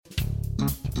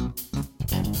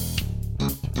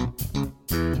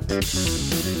Hello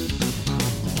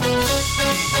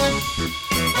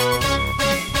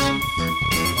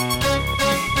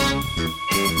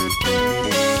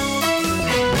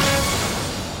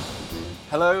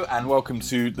and welcome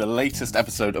to the latest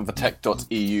episode of the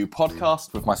Tech.eu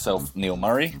podcast with myself, Neil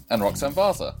Murray, and Roxanne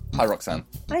Vaza. Hi, Roxanne.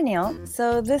 Hi, Neil.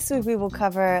 So this week we will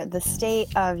cover the state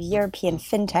of European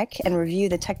fintech and review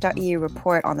the Tech.eu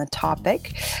report on the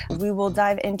topic. We will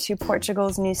dive into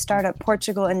Portugal's new Startup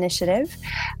Portugal initiative.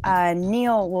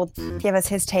 Neil will give us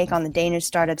his take on the Danish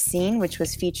startup scene, which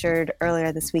was featured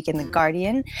earlier this week in The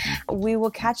Guardian. We will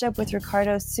catch up with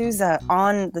Ricardo Souza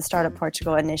on the Startup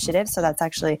Portugal initiative. So that's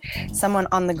actually someone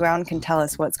on the ground can tell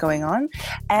us what's going on.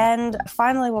 And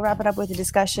finally, we'll wrap it up with a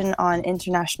discussion on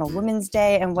International Women's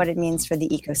Day and what it means for the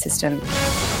ecosystem.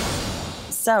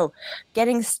 So,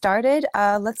 getting started,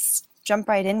 let's jump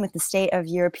right in with the state of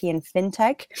European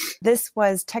fintech. This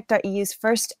was Tech.eu's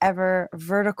first ever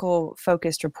vertical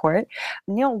focused report.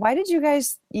 Neil, why did you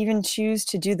guys even choose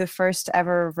to do the first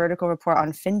ever vertical report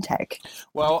on fintech?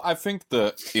 Well, I think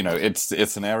that,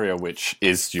 it's an area which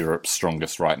is Europe's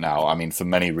strongest right now. I mean, for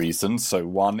many reasons. So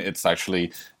one, it's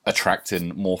actually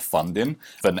attracting more funding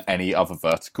than any other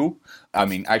vertical. I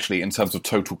mean, actually, in terms of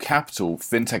total capital,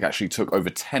 fintech actually took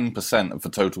over 10% of the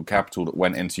total capital that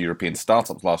went into European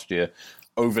startups last year.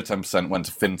 Over 10% went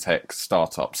to fintech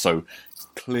startups. So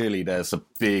clearly there's a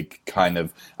big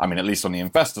at least on the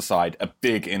investor side, a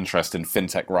big interest in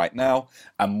fintech right now.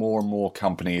 And more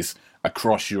companies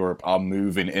across Europe are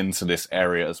moving into this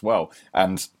area as well.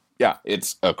 And yeah,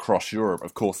 it's across Europe.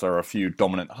 Of course, there are a few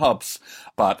dominant hubs,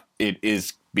 but it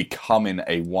is becoming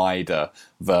a wider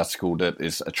vertical that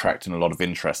is attracting a lot of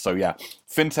interest. So yeah,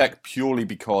 fintech purely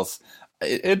because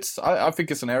I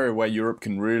think it's an area where Europe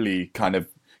can really kind of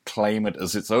claim it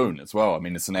as its own as well. I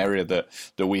mean, it's an area that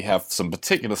we have some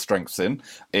particular strengths in.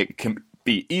 It can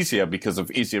be easier because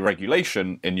of easier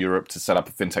regulation in Europe to set up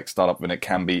a fintech startup than it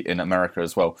can be in America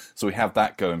as well. So we have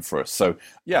that going for us. So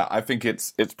yeah, I think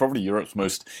it's probably Europe's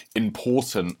most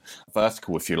important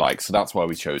vertical, if you like. So that's why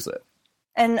we chose it.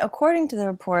 And according to the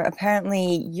report,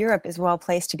 apparently Europe is well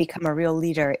placed to become a real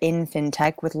leader in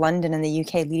fintech, with London and the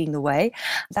UK leading the way.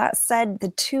 That said, the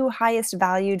two highest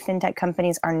valued fintech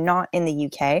companies are not in the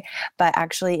UK, but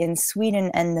actually in Sweden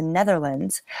and the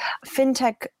Netherlands.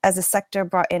 Fintech as a sector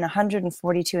brought in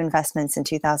 142 investments in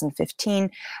 2015,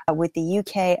 with the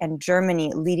UK and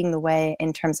Germany leading the way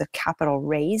in terms of capital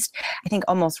raised. I think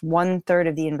almost 1/3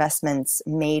 of the investments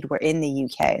made were in the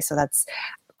UK. So that's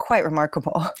quite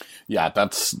remarkable. Yeah,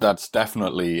 that's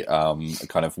definitely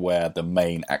kind of where the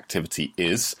main activity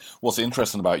is. What's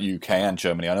interesting about UK and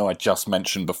Germany, I know I just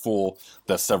mentioned before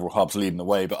there's several hubs leading the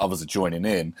way, but others are joining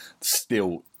in.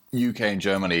 Still, UK and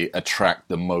Germany attract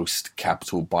the most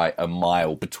capital by a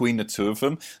mile. Between the two of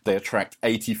them, they attract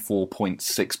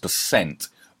 84.6%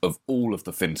 of all of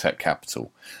the fintech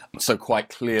capital. So quite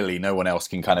clearly, no one else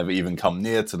can kind of even come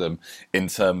near to them in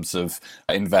terms of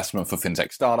investment for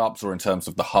fintech startups or in terms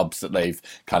of the hubs that they've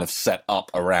kind of set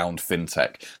up around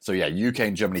fintech. So yeah, UK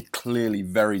and Germany clearly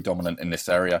very dominant in this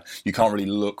area. You can't really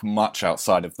look much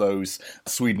outside of those.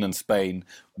 Sweden and Spain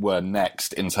were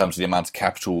next in terms of the amount of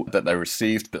capital that they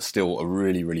received, but still a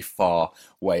really, really far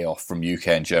way off from UK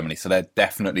and Germany. So they're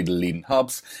definitely the leading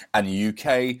hubs. And the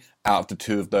UK, out of the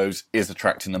two of those, is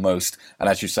attracting the most. And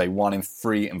as you say, 1 in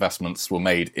 3 investments were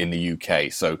made in the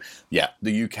UK. So yeah,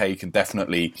 the UK can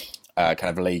definitely kind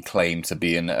of lay claim to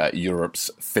being Europe's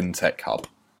fintech hub.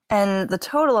 And the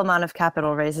total amount of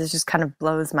capital raises just kind of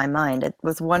blows my mind. It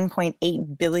was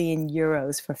 1.8 billion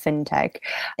euros for fintech.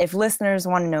 If listeners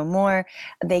want to know more,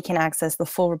 they can access the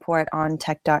full report on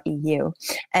tech.eu.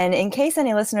 And in case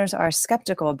any listeners are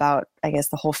skeptical about, the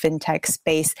whole fintech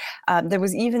space, there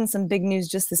was even some big news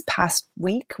just this past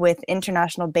week with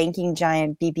international banking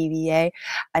giant BBVA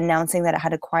announcing that it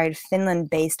had acquired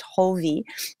Finland-based Holvi,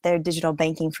 their digital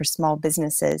banking for small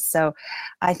businesses. So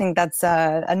I think that's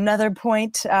another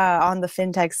point on the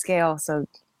fintech scale. So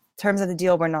terms of the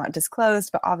deal were not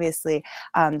disclosed, but obviously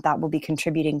that will be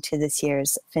contributing to this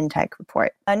year's fintech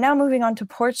report. Now moving on to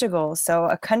Portugal, so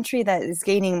a country that is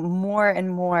gaining more and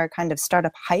more kind of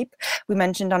startup hype. We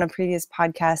mentioned on a previous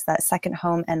podcast that Second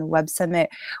Home and Web Summit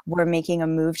were making a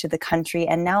move to the country,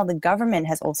 and now the government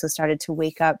has also started to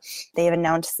wake up. They have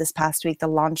announced this past week the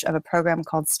launch of a program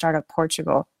called Startup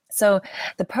Portugal. So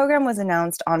the program was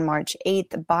announced on March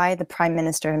 8th by the Prime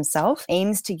Minister himself,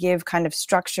 aims to give kind of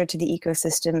structure to the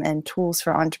ecosystem and tools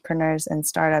for entrepreneurs and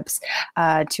startups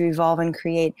to evolve and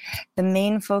create. The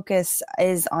main focus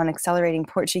is on accelerating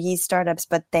Portuguese startups,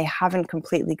 but they haven't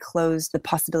completely closed the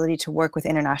possibility to work with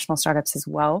international startups as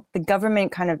well. The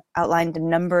government kind of outlined a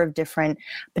number of different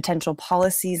potential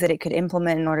policies that it could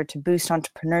implement in order to boost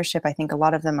entrepreneurship. I think a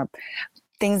lot of them are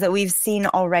things that we've seen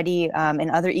already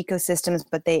in other ecosystems,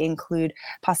 but they include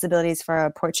possibilities for a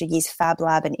Portuguese Fab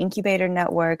Lab and incubator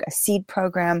network, a seed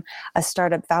program, a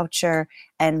startup voucher,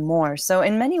 and more. So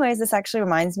in many ways, this actually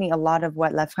reminds me a lot of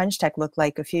what La French Tech looked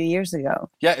like a few years ago.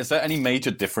 Yeah, is there any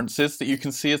major differences that you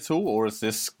can see at all, or is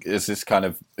this kind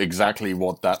of exactly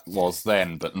what that was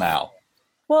then, but now?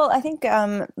 Well, I think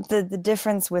the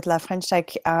difference with La French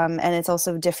Tech, and it's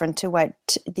also different to what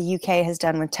the UK has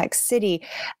done with Tech City,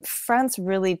 France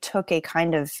really took a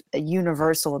kind of a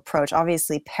universal approach.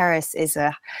 Obviously, Paris is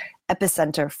a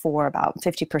epicenter for about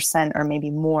 50% or maybe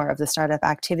more of the startup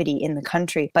activity in the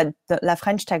country. But the La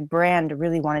French Tech brand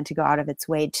really wanted to go out of its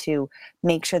way to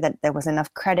make sure that there was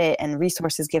enough credit and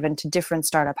resources given to different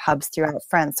startup hubs throughout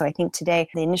France. So I think today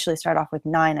they initially started off with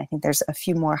 9. I think there's a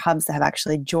few more hubs that have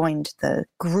actually joined the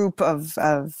group of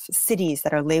cities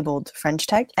that are labeled French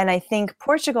Tech. And I think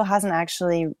Portugal hasn't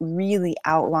actually really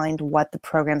outlined what the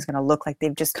program is going to look like.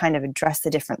 They've just kind of addressed the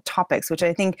different topics, which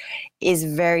I think is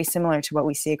very similar to what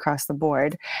we see across the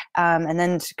board. And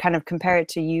then to kind of compare it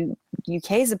to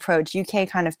UK's approach, UK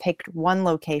kind of picked one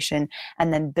location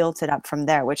and then built it up from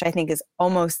there, which I think is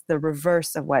almost the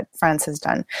reverse of what France has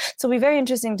done. So it'll be very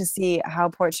interesting to see how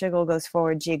Portugal goes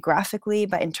forward geographically,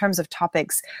 but in terms of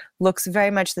topics, looks very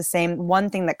much the same.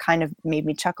 One thing that kind of made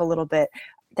me chuckle a little bit,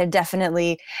 they're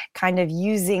definitely kind of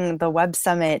using the Web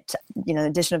Summit, the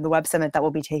edition of the Web Summit that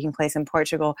will be taking place in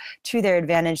Portugal to their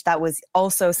advantage. That was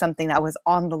also something that was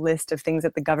on the list of things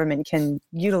that the government can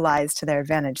utilize to their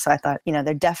advantage. So I thought,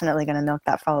 they're definitely going to milk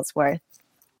that for all it's worth.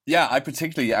 Yeah,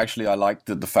 I liked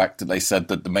the fact that they said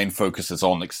that the main focus is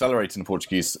on accelerating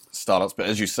Portuguese startups. But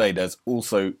as you say, there's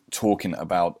also thinking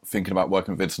about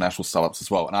working with international startups as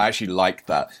well. And I actually like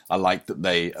that. I like that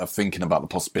they are thinking about the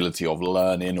possibility of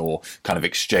learning or kind of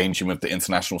exchanging with the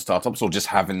international startups or just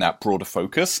having that broader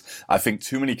focus. I think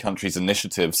too many countries'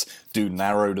 initiatives do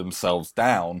narrow themselves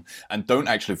down and don't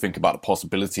actually think about the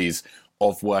possibilities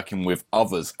of working with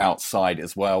others outside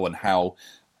as well, and how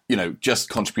just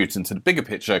contributing to the bigger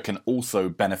picture can also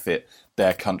benefit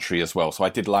their country as well. So I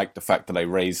did like the fact that they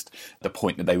raised the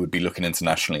point that they would be looking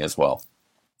internationally as well.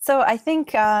 So I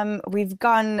think we've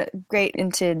gone great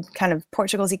into kind of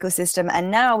Portugal's ecosystem,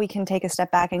 and now we can take a step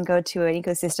back and go to an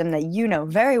ecosystem that you know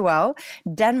very well,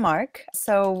 Denmark.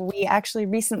 So we actually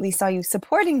recently saw you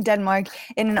supporting Denmark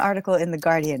in an article in The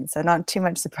Guardian, so not too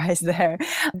much surprise there.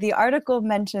 The article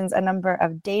mentions a number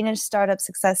of Danish startup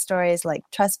success stories like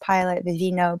Trustpilot,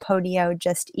 Vivino, Podio,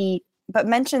 Just Eat, but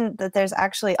mentioned that there's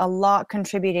actually a lot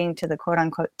contributing to the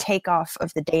quote-unquote takeoff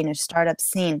of the Danish startup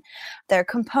scene. There are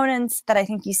components that I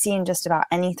think you see in just about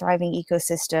any thriving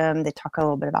ecosystem. They talk a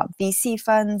little bit about VC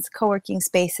funds, co-working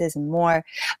spaces, and more.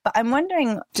 But I'm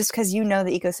wondering, just because you know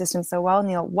the ecosystem so well,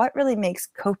 Neil, what really makes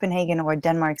Copenhagen or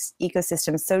Denmark's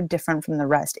ecosystem so different from the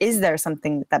rest? Is there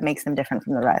something that makes them different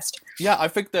from the rest? Yeah, I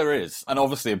think there is. And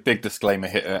obviously a big disclaimer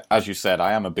here. As you said,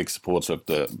 I am a big supporter of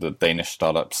the Danish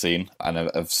startup scene, and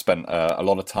I've spent a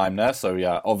lot of time there. So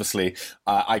yeah, obviously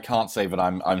I can't say that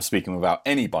I'm speaking without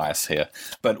any bias here.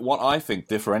 But what I think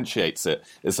differentiates it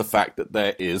is the fact that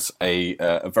there is a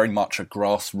very much a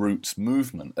grassroots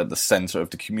movement at the center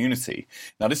of the community.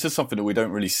 Now, this is something that we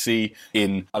don't really see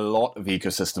in a lot of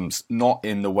ecosystems, not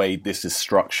in the way this is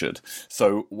structured.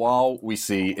 So while we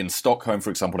see in Stockholm, for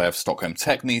example, they have Stockholm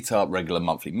Tech Meetup, regular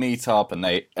monthly meetup, and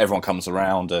everyone comes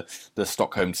around. The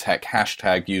Stockholm Tech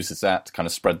hashtag uses that to kind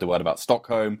of spread the word about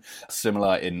Stockholm.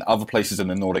 Similar in other places in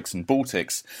the Nordics and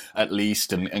Baltics, at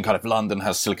least, and kind of London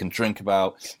has Silicon Drink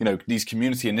About. These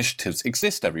community initiatives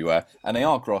exist everywhere, and they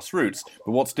are grassroots.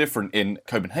 But what's different in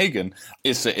Copenhagen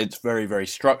is that it's very, very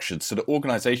structured. So the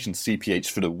organization CPH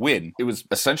for the Win, it was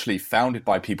essentially founded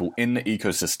by people in the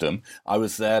ecosystem. I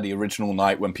was there the original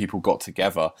night when people got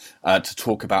together to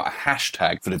talk about a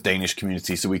hashtag for the Danish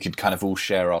community so we could kind of all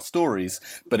share our stories.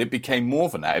 But it became more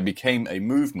than that. It became a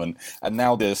movement, and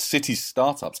now the city's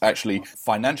startups actually actually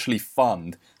financially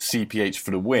fund CPH for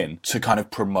the win to kind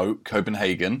of promote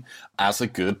Copenhagen as a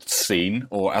good scene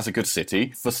or as a good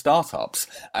city for startups.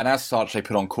 And as such, they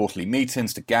put on quarterly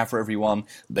meetings to gather everyone.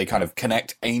 They kind of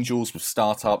connect angels with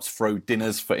startups, throw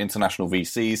dinners for international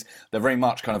VCs. They're very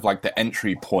much kind of like the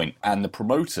entry point and the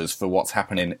promoters for what's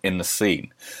happening in the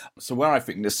scene. So where I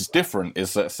think this is different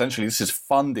is that essentially this is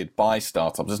funded by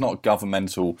startups. It's not a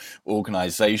governmental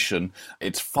organization.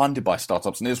 It's funded by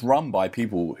startups and it's run by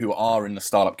people who are in the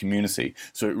startup community.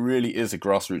 So it really is a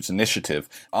grassroots initiative.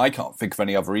 I can't think of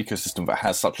any other ecosystem that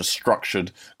has such a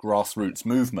structured grassroots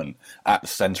movement at the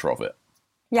center of it.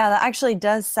 Yeah, that actually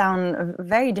does sound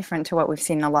very different to what we've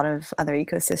seen in a lot of other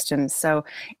ecosystems. So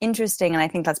interesting, and I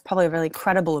think that's probably a really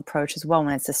credible approach as well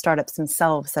when it's the startups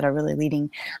themselves that are really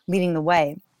leading the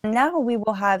way. Now we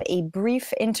will have a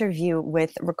brief interview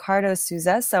with Ricardo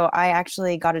Souza. So I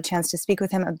actually got a chance to speak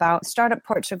with him about Startup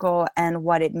Portugal and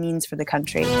what it means for the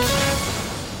country.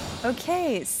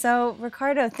 Okay, so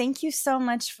Ricardo, thank you so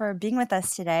much for being with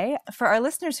us today. For our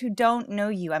listeners who don't know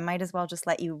you, I might as well just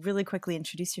let you really quickly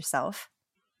introduce yourself.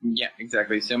 Yeah,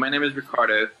 exactly. So my name is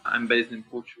Ricardo. I'm based in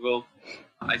Portugal.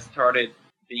 I started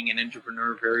being an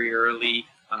entrepreneur very early.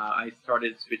 I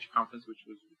started Switch Conference, which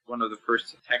was one of the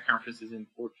first tech conferences in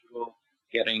Portugal,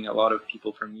 getting a lot of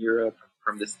people from Europe,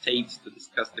 from the States to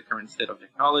discuss the current state of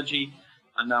technology.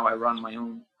 And now I run my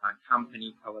own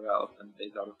company, Teledevelopment,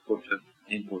 based out of Porto,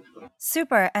 in Portugal.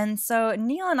 Super. And so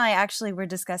Neil and I actually were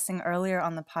discussing earlier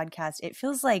on the podcast, it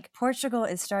feels like Portugal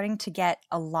is starting to get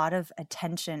a lot of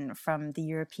attention from the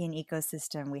European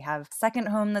ecosystem. We have Second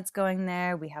Home that's going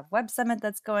there. We have Web Summit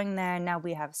that's going there. Now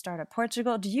we have Startup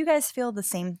Portugal. Do you guys feel the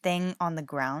same thing on the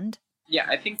ground? Yeah,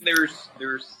 I think there's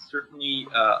certainly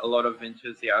a lot of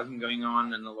enthusiasm going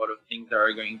on and a lot of things that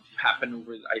are going to happen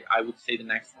over, I would say, the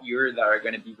next year that are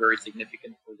going to be very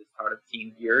significant for the startup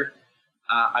scene here.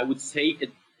 I would say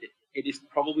it is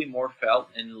probably more felt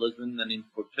in Lisbon than in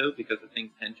Porto because the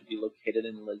things tend to be located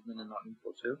in Lisbon and not in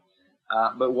Porto.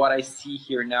 But what I see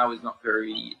here now is not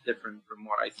very different from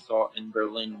what I saw in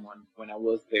Berlin when I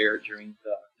was there during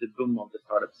the boom of the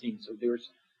startup scene. So there's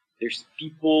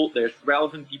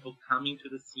relevant people coming to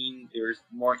the scene, there's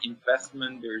more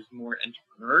investment, there's more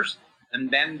entrepreneurs, and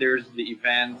then there's the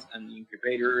events and the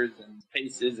incubators and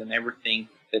spaces and everything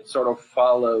that sort of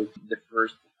follow the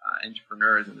first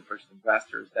entrepreneurs and the first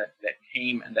investors that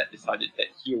came and that decided that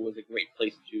here was a great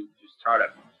place to start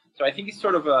up. So I think it's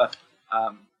sort of a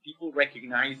people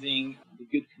recognizing the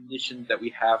good conditions that we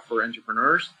have for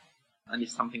entrepreneurs, and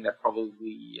it's something that probably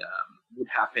would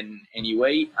happen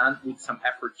anyway, and with some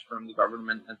efforts from the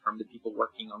government and from the people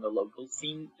working on the local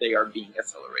scene, they are being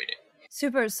accelerated.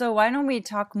 Super. So why don't we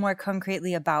talk more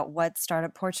concretely about what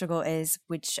Startup Portugal is,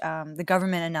 which the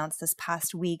government announced this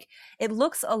past week. It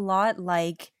looks a lot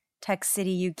like Tech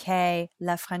City UK,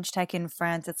 La French Tech in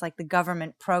France. It's like the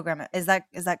government program. Is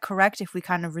that correct if we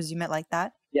kind of resume it like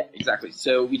that? Yeah, exactly.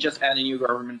 So we just had a new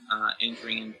government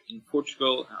entering in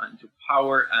Portugal into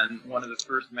power, and one of the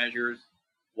first measures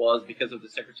was because of the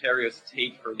Secretary of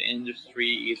State for the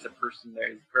industry is a person that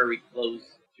is very close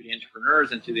to the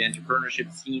entrepreneurs and to the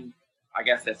entrepreneurship scene. I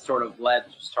guess that sort of led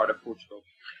to Startup Portugal.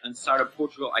 And Startup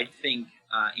Portugal, I think,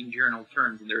 in general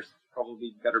terms, and there's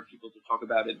probably better people to talk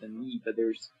about it than me, but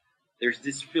there's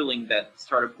this feeling that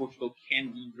Startup Portugal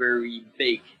can be very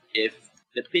big if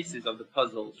the pieces of the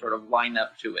puzzle sort of line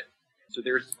up to it. So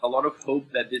there's a lot of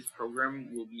hope that this program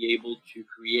will be able to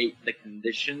create the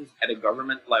conditions at a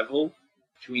government level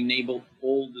to enable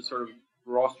all the sort of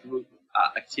grassroots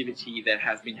activity that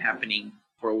has been happening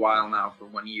for a while now, for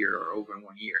 1 year or over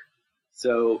 1 year.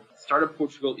 So Startup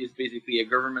Portugal is basically a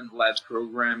government-led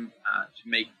program to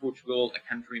make Portugal a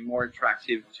country more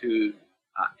attractive to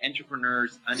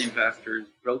entrepreneurs and investors,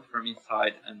 both from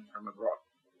inside and from abroad.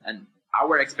 And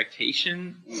our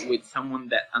expectation with someone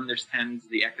that understands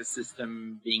the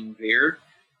ecosystem being there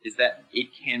is that it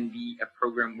can be a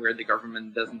program where the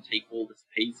government doesn't take all the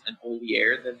space and all the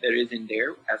air that there is in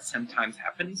there, as sometimes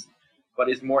happens, but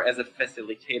is more as a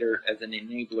facilitator, as an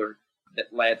enabler that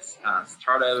lets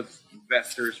startups,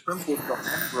 investors from Portugal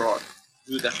and abroad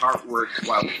do the hard work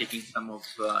while taking some of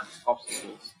the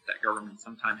obstacles that government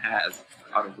sometimes has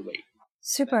out of the way.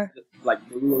 Super. Like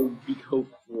the real big hope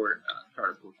for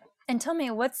Startup Portugal. And tell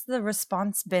me, what's the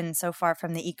response been so far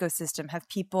from the ecosystem? Have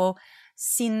people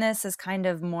seen this as kind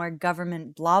of more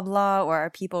government blah blah, or are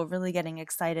people really getting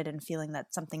excited and feeling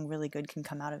that something really good can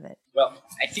come out of it? Well,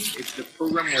 I think if the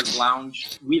program was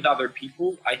launched with other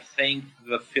people, I think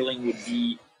the feeling would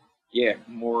be,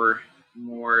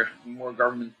 more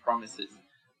government promises.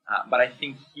 But I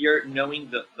think here,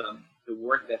 knowing the the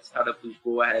work that Startup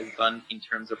Lisboa has done in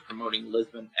terms of promoting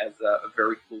Lisbon as a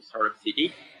very cool startup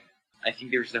city. I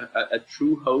think there's a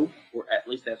true hope, or at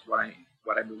least that's what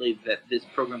I believe, that this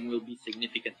program will be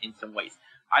significant in some ways.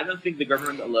 I don't think the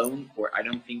government alone, or I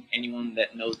don't think anyone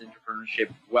that knows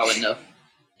entrepreneurship well enough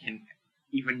can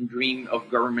even dream of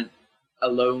government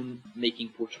alone making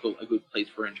Portugal a good place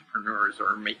for entrepreneurs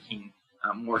or making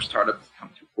more startups come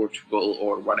to Portugal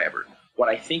or whatever. What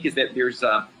I think is that there's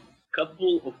a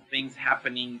couple of things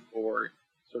happening or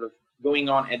sort of going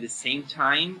on at the same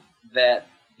time that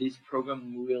this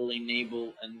program will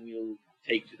enable and will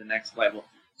take to the next level.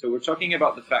 So we're talking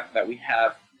about the fact that we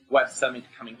have Web Summit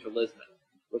coming to Lisbon.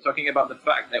 We're talking about the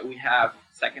fact that we have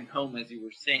Second Home, as you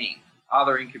were saying,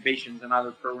 other incubations and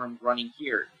other programs running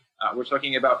here. We're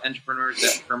talking about entrepreneurs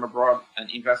that from abroad and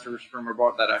investors from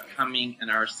abroad that are coming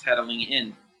and are settling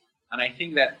in. And I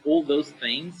think that all those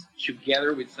things,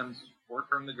 together with some support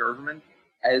from the government,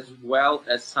 as well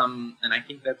as some, and I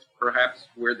think that's perhaps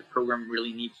where the program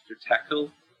really needs to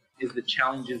tackle, is the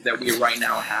challenges that we right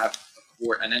now have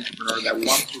for an entrepreneur that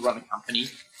wants to run a company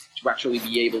to actually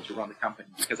be able to run the company.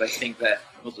 Because I think that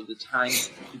most of the time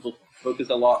people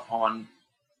focus a lot on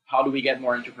how do we get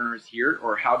more entrepreneurs here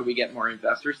or how do we get more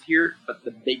investors here? But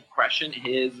the big question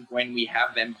is when we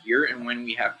have them here and when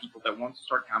we have people that want to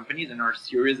start companies and are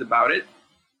serious about it,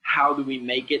 how do we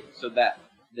make it so that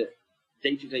the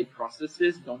day-to-day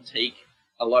processes don't take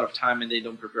a lot of time and they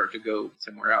don't prefer to go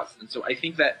somewhere else? And so I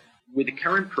think that with the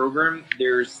current program,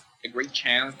 there's a great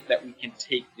chance that we can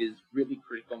take this really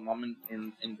critical moment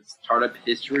in the startup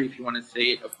history, if you want to say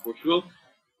it, of Portugal,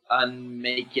 and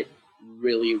make it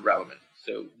really relevant.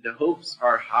 So the hopes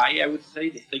are high, I would say.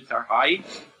 The stakes are high.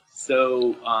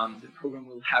 So the program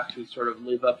will have to sort of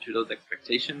live up to those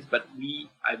expectations. But we,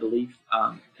 I believe,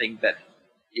 think that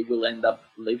it will end up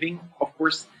living. Of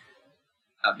course,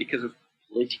 because of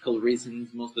political reasons,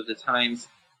 most of the times,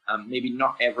 maybe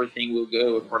not everything will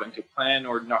go according to plan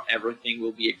or not everything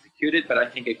will be executed, but I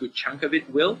think a good chunk of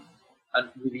it will. And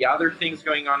with the other things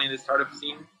going on in the startup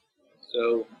scene,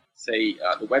 so say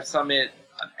the Web Summit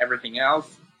and everything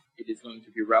else, it is going to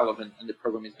be relevant and the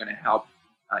program is going to help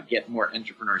get more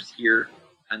entrepreneurs here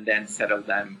and then settle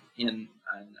them in and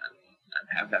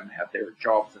have them have their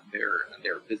jobs and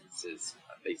their businesses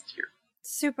based here.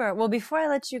 Super. Well, before I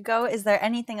let you go, is there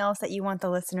anything else that you want the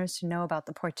listeners to know about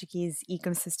the Portuguese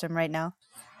ecosystem right now?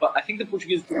 Well, I think the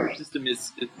Portuguese ecosystem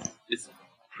is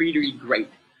pretty great.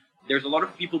 There's a lot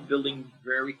of people building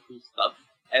very cool stuff.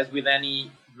 As with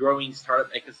any growing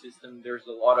startup ecosystem, there's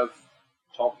a lot of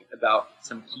talk about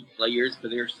some key players,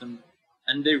 but there's some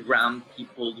underground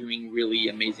people doing really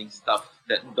amazing stuff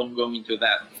that don't go into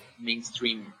that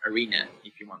mainstream arena,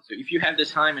 if you want. So if you have the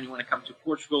time and you want to come to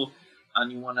Portugal, and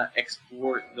you want to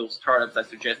explore those startups, I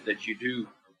suggest that you do.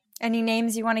 Any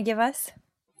names you want to give us?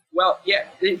 Well, yeah,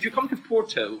 if you come to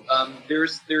Porto,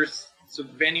 there's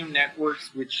Venue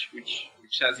Networks, which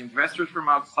has investors from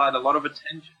outside, a lot of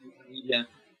attention with the media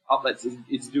outlets.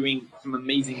 Is doing some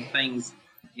amazing things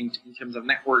in terms of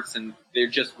networks, and they're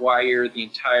just wired the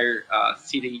entire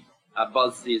city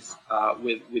buzzes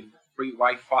with free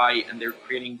Wi-Fi, and they're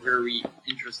creating very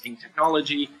interesting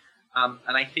technology.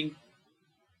 And I think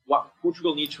what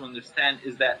Portugal needs to understand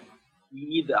is that we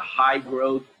need the high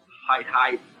growth, high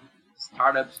hype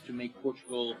startups to make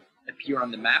Portugal appear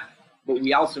on the map, but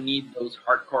we also need those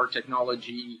hardcore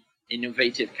technology,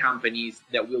 innovative companies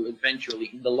that will eventually,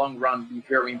 in the long run, be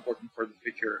very important for the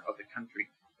future of the country.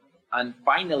 And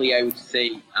finally, I would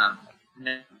say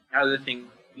another thing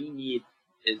we need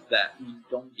is that we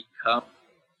don't become,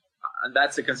 and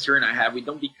that's a concern I have, we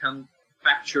don't become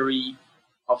factory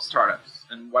of startups.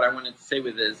 And what I wanted to say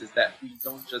with this is that we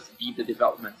don't just be the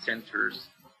development centers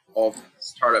of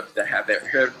startups that have their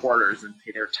headquarters and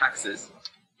pay their taxes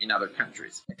in other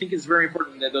countries. I think it's very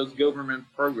important that those government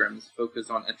programs focus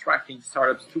on attracting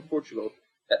startups to Portugal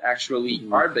that actually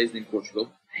are based in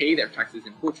Portugal, pay their taxes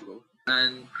in Portugal,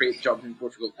 and create jobs in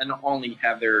Portugal, and not only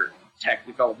have their tech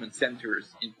development centers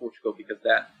in Portugal, because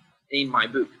that, in my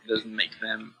book, doesn't make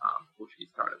them Portuguese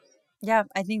startups. Yeah,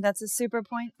 I think that's a super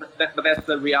point. But that's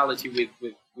the reality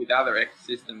with other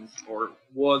ecosystems, or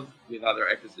was with other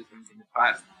ecosystems in the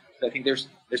past. So I think there's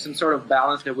some sort of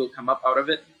balance that will come up out of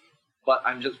it. But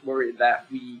I'm just worried that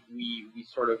we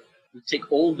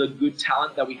take all the good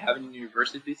talent that we have in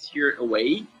universities here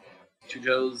away to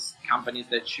those companies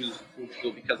that choose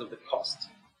Portugal because of the cost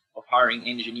of hiring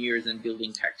engineers and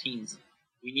building tech teams.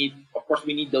 We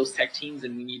need those tech teams,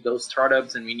 and we need those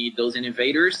startups, and we need those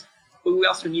innovators. But we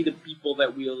also need the people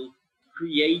that will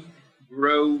create,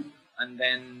 grow, and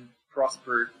then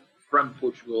prosper from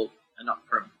Portugal and not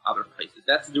from other places.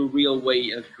 That's the real way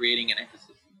of creating an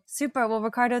ecosystem. Super. Well,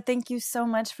 Ricardo, thank you so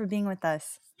much for being with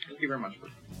us. Thank you very much.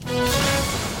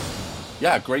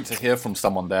 Yeah, great to hear from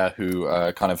someone there who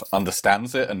kind of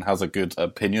understands it and has a good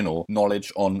opinion or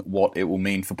knowledge on what it will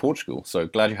mean for Portugal. So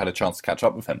glad you had a chance to catch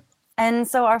up with him. And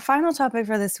so our final topic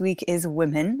for this week is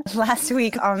women. Last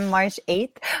week on March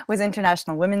 8th was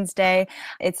International Women's Day.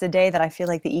 It's a day that I feel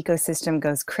like the ecosystem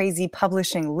goes crazy,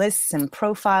 publishing lists and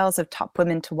profiles of top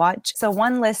women to watch. So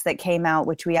one list that came out,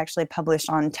 which we actually published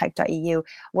on tech.eu,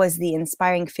 was the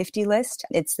Inspiring 50 list.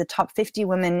 It's the top 50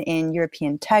 women in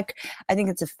European tech. I think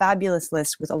it's a fabulous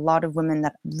list with a lot of women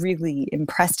that I'm really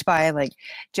impressed by, like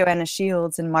Joanna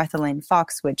Shields and Martha Lane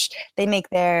Fox, which they make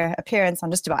their appearance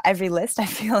on just about every list, I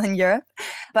feel, in Europe.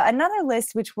 But another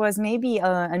list, which was maybe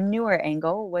a newer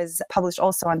angle, was published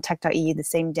also on tech.eu the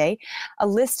same day, a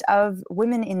list of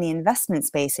women in the investment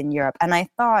space in Europe. And I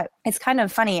thought it's kind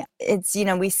of funny. It's,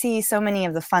 we see so many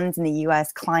of the funds in the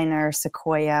US, Kleiner,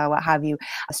 Sequoia, what have you,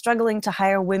 struggling to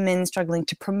hire women, struggling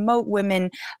to promote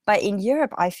women. But in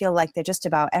Europe, I feel like they're just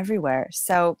about everywhere.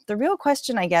 So the real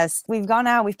question, I guess, we've gone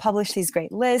out, we've published these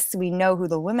great lists, we know who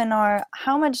the women are.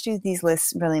 How much do these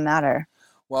lists really matter?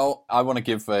 Well, I want to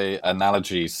give an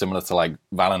analogy similar to like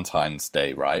Valentine's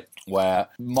Day, right? Where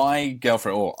my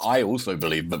girlfriend, or I also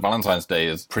believe that Valentine's Day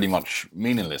is pretty much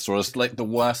meaningless, or it's like the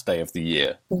worst day of the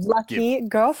year. Lucky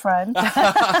girlfriend.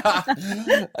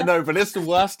 No, but it's the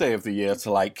worst day of the year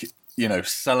to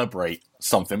celebrate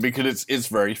something because it's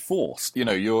very forced.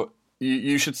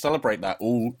 You should celebrate that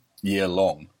all year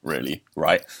long, really,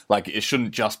 right? Like, it shouldn't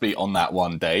just be on that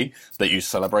one day that you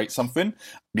celebrate something,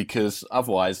 because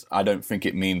otherwise I don't think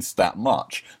it means that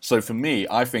much. So for me,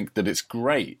 I think that it's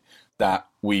great that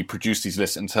we produce these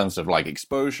lists in terms of like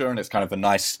exposure, and it's kind of a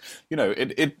nice,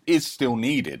 it is still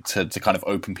needed to kind of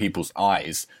open people's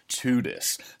eyes to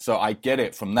this. So I get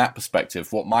it from that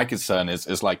perspective. What my concern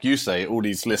is like you say, all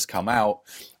these lists come out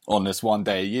on this one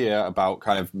day a year about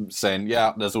kind of saying,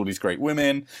 yeah, there's all these great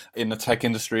women in the tech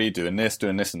industry doing this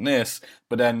and this,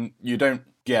 but then you don't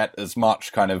get as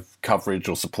much kind of coverage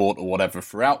or support or whatever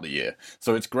throughout the year.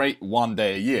 So it's great one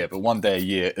day a year, but one day a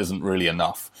year isn't really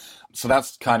enough. So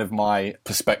that's kind of my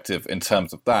perspective in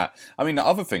terms of that. I mean, the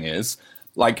other thing is,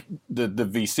 like the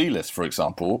VC list, for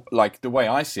example, like the way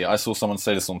I see it, I saw someone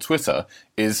say this on Twitter,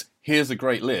 is here's a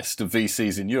great list of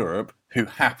VCs in Europe who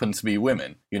happen to be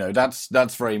women.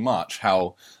 That's very much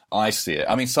how I see it.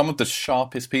 I mean, some of the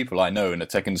sharpest people I know in the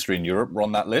tech industry in Europe were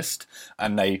on that list,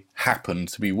 and they happen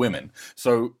to be women.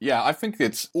 So, yeah, I think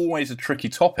it's always a tricky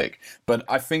topic, but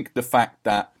I think the fact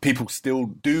that people still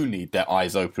do need their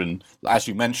eyes open, as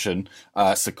you mentioned,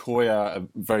 Sequoia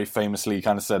very famously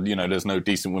kind of said, there's no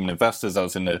decent women investors. That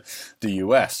was in the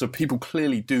US. So people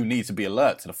clearly do need to be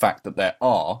alert to the fact that there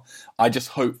are. I just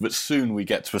hope that soon we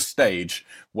get to a stage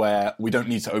where we don't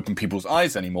need to open people's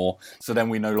eyes anymore, so then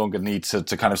we no longer need to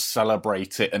kind of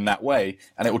celebrate it in that way,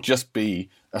 and it will just be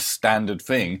a standard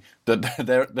thing that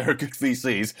there are good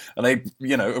VCs, and they,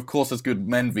 of course, there's good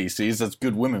men VCs, there's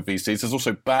good women VCs, there's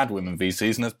also bad women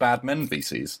VCs, and there's bad men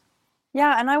VCs.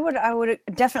 Yeah, and I would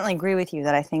definitely agree with you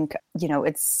that I think,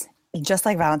 it's just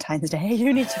like Valentine's Day,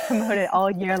 you need to promote it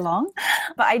all year long.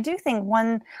 But I do think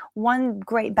one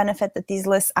great benefit that these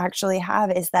lists actually have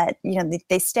is that,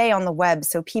 they stay on the web.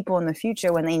 So people in the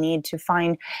future, when they need to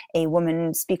find a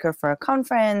woman speaker for a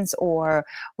conference, or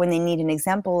when they need an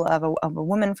example of a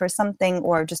woman for something,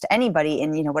 or just anybody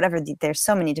in, whatever, there's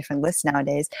so many different lists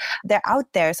nowadays, they're out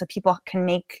there so people can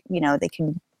make, they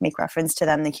can make reference to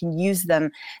them, they can use them.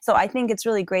 So I think it's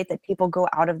really great that people go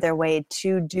out of their way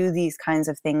to do these kinds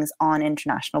of things on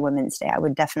International Women's Day. I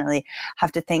would definitely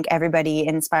have to thank everybody,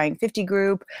 Inspiring 50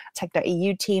 group,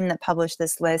 tech.eu team that published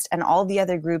this list, and all the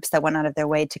other groups that went out of their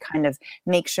way to kind of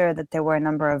make sure that there were a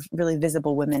number of really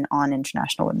visible women on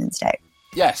International Women's Day.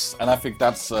 Yes, and I think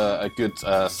that's a good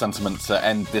sentiment to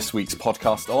end this week's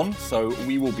podcast on. So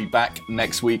we will be back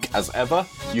next week as ever.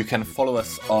 You can follow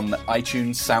us on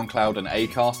iTunes, SoundCloud and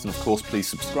Acast, and of course please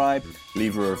subscribe,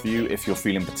 leave a review if you're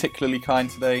feeling particularly kind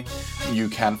today. You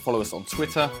can follow us on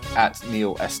Twitter at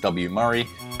Neil SW Murray,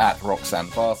 at Roxanne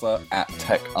Vaza, at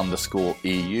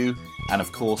tech_EU. And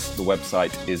of course, the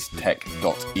website is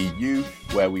tech.eu,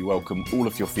 where we welcome all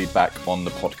of your feedback on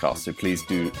the podcast. So please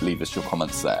do leave us your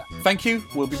comments there. Thank you.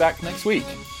 We'll be back next week.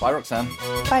 Bye, Roxanne.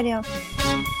 Bye, Neil.